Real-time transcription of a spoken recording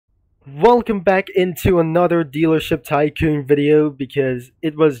Welcome back into another dealership tycoon video because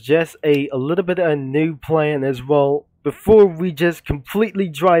it was just a little bit of a new plan as well before we just completely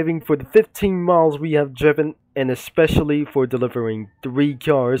driving for the 15 miles we have driven, and especially for delivering 3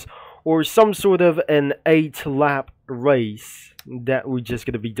 cars or some sort of an 8-lap race that we're just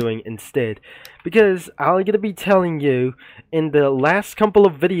going to be doing instead, because I'm going to be telling you in the last couple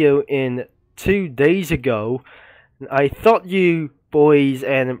of video in 2 days ago, I thought you boys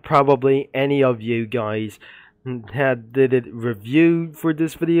and probably any of you guys did it reviewed for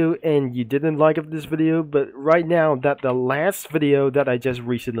this video and you didn't like this video, but right now that the last video that I just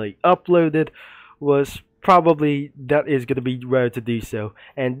recently uploaded was probably that is going to be rare to do so,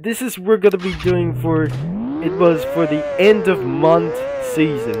 and this is we're going to be doing for it was for the end of month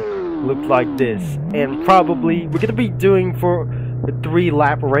season, looked like this, and probably we're going to be doing for a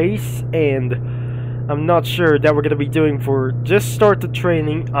 3-lap race, and I'm not sure that we're going to be doing for just start the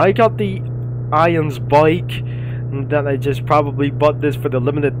training. I got the Ions bike that I just probably bought this for the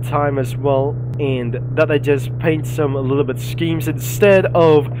limited time as well, and that I just paint some a little bit schemes instead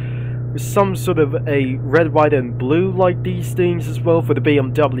of some sort of a red, white and blue like these things as well for the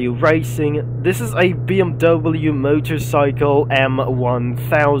BMW racing. This is a BMW motorcycle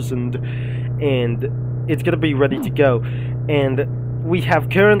M1000 and it's going to be ready to go, and we have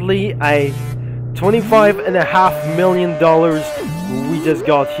currently a $25.5 million we just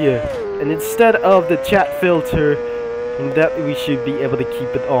got here, and instead of the chat filter that we should be able to keep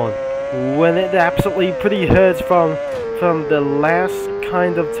it on when it absolutely pretty hurts from the last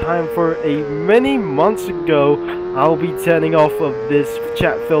kind of time for a many months ago. I'll be turning off of this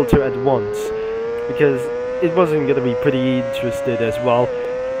chat filter at once because it wasn't going to be pretty interested as well,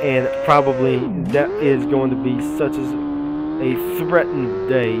 and probably that is going to be such as a threatened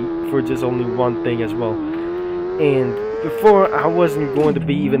day for just only one thing as well. And before I wasn't going to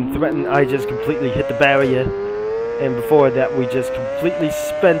be even threatened, I just completely hit the barrier, and before that we just completely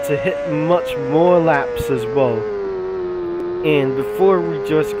spent to hit much more laps as well. And before we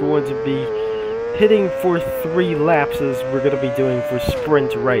just going to be hitting for 3 laps as we're going to be doing for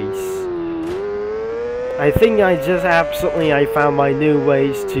sprint race. I think I just absolutely I found my new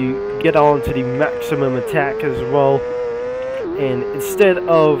ways to get on to the maximum attack as well. And instead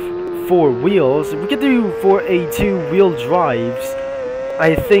of 4 wheels, we could do for a 2-wheel drives.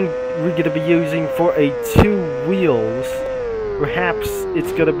 I think we're gonna be using for a 2 wheels. Perhaps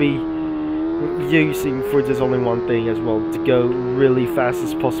it's gonna be using for just only one thing as well, to go really fast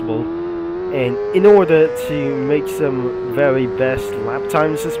as possible, and in order to make some very best lap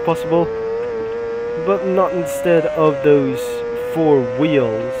times as possible, but not instead of those 4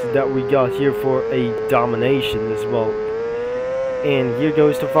 wheels that we got here for a domination as well. And here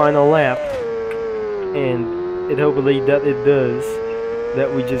goes the final lap, and it hopefully that it does, that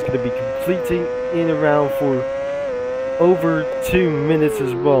we're just going to be completing in around for over 2 minutes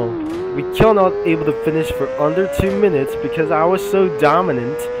as well. We cannot able to finish for under 2 minutes because I was so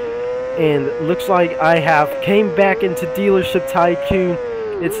dominant, and looks like I have came back into dealership tycoon.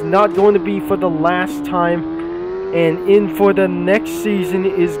 It's not going to be for the last time, and in for the next season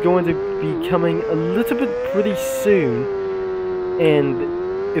is going to be coming a little bit pretty soon.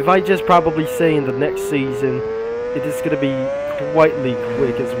 And if I just probably say in the next season, it is going to be quietly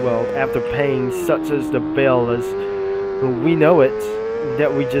quick as well, after paying such as the bill as we know it,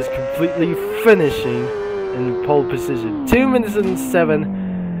 that we just completely finishing in pole position. 2 minutes and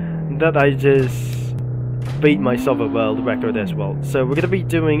 7, that I just beat myself a world record as well. So we're going to be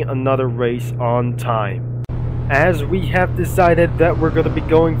doing another race on time, as we have decided that we're going to be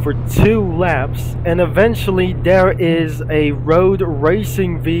going for 2 laps, and eventually there is a road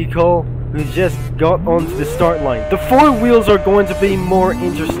racing vehicle who just got onto the start line. The 4 wheels are going to be more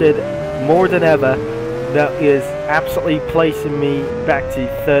interested more than ever. That is absolutely placing me back to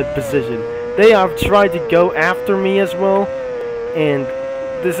 3rd position. They have tried to go after me as well, and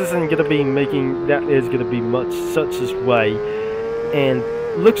this isn't going to be making that is going to be much such as way, and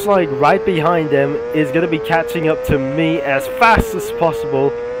looks like right behind them is going to be catching up to me as fast as possible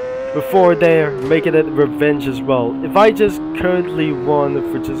before they're making it revenge as well. If I just currently won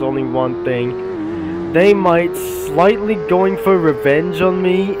for just only one thing, they might slightly going for revenge on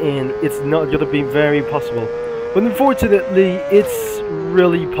me, and it's not going to be very possible. But unfortunately, it's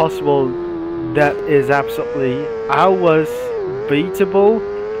really possible that is absolutely I was beatable,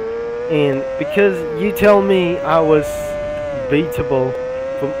 and because you tell me I was beatable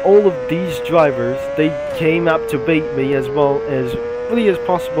from all of these drivers, they came up to beat me as well as really as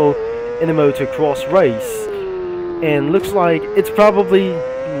possible in a motocross race. And looks like it's probably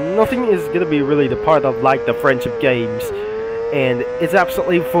nothing is gonna be really the part of like the friendship games, and it's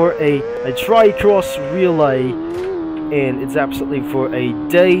absolutely for a tri-cross relay, and it's absolutely for a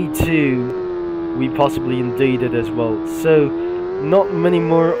day 2. We possibly indeed it as well. So not many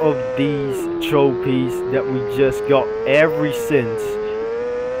more of these trophies that we just got ever since,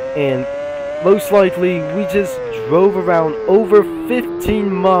 and most likely we just drove around over 15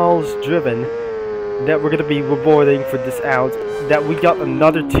 miles driven that we're gonna be rewarding for this out. That we got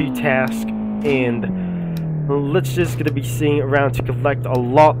another 2 tasks, and let's just gonna be seeing around to collect a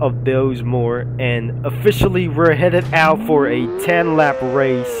lot of those more. And officially we're headed out for a 10-lap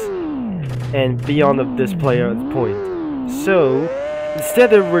race and beyond of this player point. So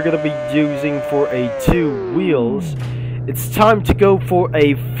instead of we're gonna be using for a 2 wheels, it's time to go for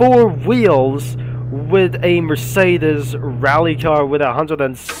a 4 wheels with a Mercedes rally car with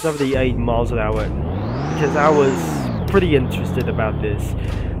 178 miles an hour, because I was pretty interested about this.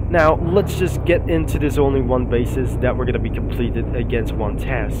 Now let's just get into this only one basis that we're gonna be completed against 1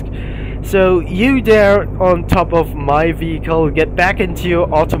 task. So you there on top of my vehicle, get back into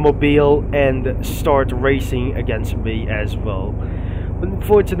your automobile and start racing against me as well. But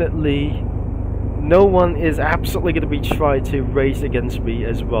unfortunately, no one is absolutely gonna be trying to race against me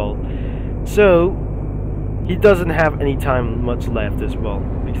as well. So he doesn't have any time much left as well,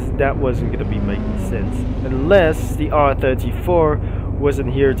 because that wasn't gonna be making sense unless the R34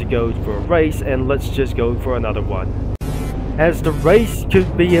 wasn't here to go for a race, and let's just go for another one. As the race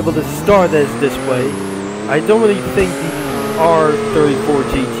could be able to start as this way, I don't really think the R34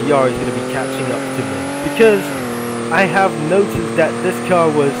 GTR is going to be catching up to me, because I have noticed that this car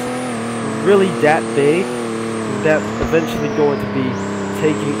was really that big that eventually going to be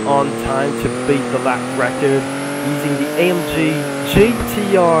taking on time to beat the lap record using the AMG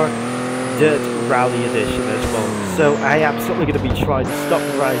GTR Dirt Rally Edition as well. So I absolutely going to be trying to stop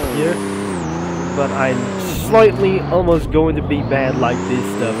right here, but I'm slightly almost going to be bad like this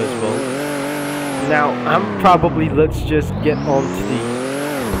stuff as well. Now I'm probably, let's just get on to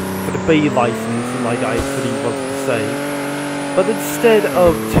the B license like I pretty wanted to say, but instead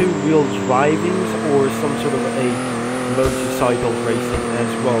of 2-wheel drivings or some sort of a motorcycle racing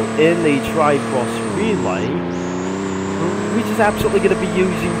as well in the tri-cross relay, we're just absolutely going to be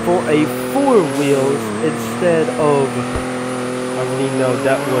using for a 4 wheels instead of, I really know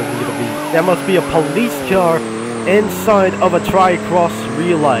that wasn't going to be, that must be a police car inside of a tri-cross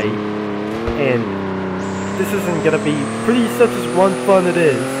relay, and this isn't going to be pretty such as one fun it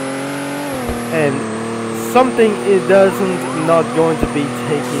is, and something it doesn't not going to be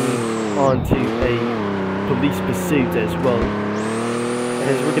taking onto a police pursuit as well,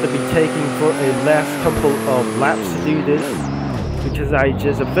 as we're going to be taking for a last couple of laps to do this, because I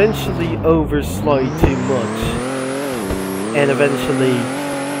just eventually overslide too much and eventually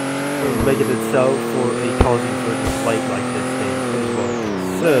make it itself for a causing for a slide like this thing as well.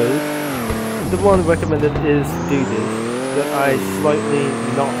 So the one recommended is to do this, that I slightly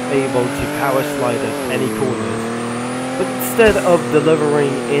not able to power slide at any corners, but instead of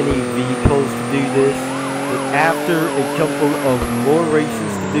delivering any vehicles to do this, but after a couple of more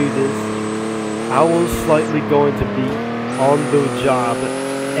races to do this, I will slightly going to be on the job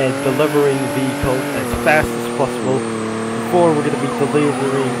and delivering vehicles as fast as possible before we're going to be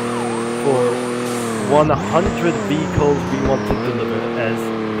delivering for 100 vehicles we want to deliver as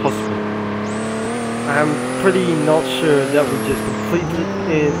possible. I'm pretty not sure that we just completed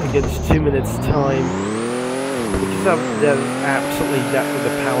in against 2 minutes time, because of that absolutely that with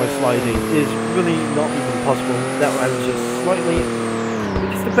the power sliding is really not even possible. That was just slightly,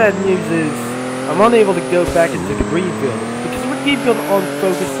 because the bad news is I'm unable to go back into the green field, because we keep on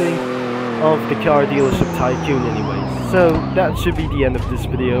focusing of the car dealership Tycoon anyways. So that should be the end of this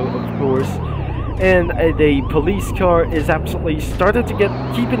video, of course. And the police car is absolutely started to get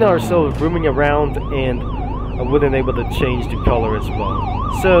keeping ourselves roaming around, and I wasn't able to change the color as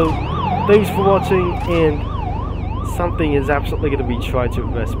well. So thanks for watching, and something is absolutely going to be trying to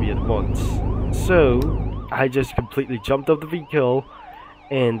arrest me at once. So I just completely jumped off the vehicle,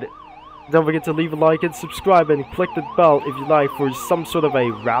 and don't forget to leave a like and subscribe and click the bell if you like for some sort of a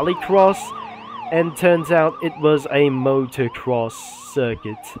rally cross. And turns out it was a motocross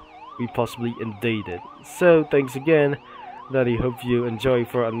circuit. We possibly indeed it. So thanks again, that I hope you enjoy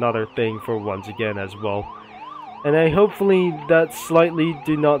for another thing for once again as well. And I hopefully that slightly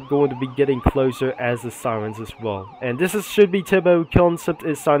do not going to be getting closer as the sirens as well. And this is should be Tibbo Concept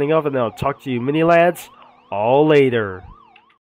is signing off, and I'll talk to you mini lads all later.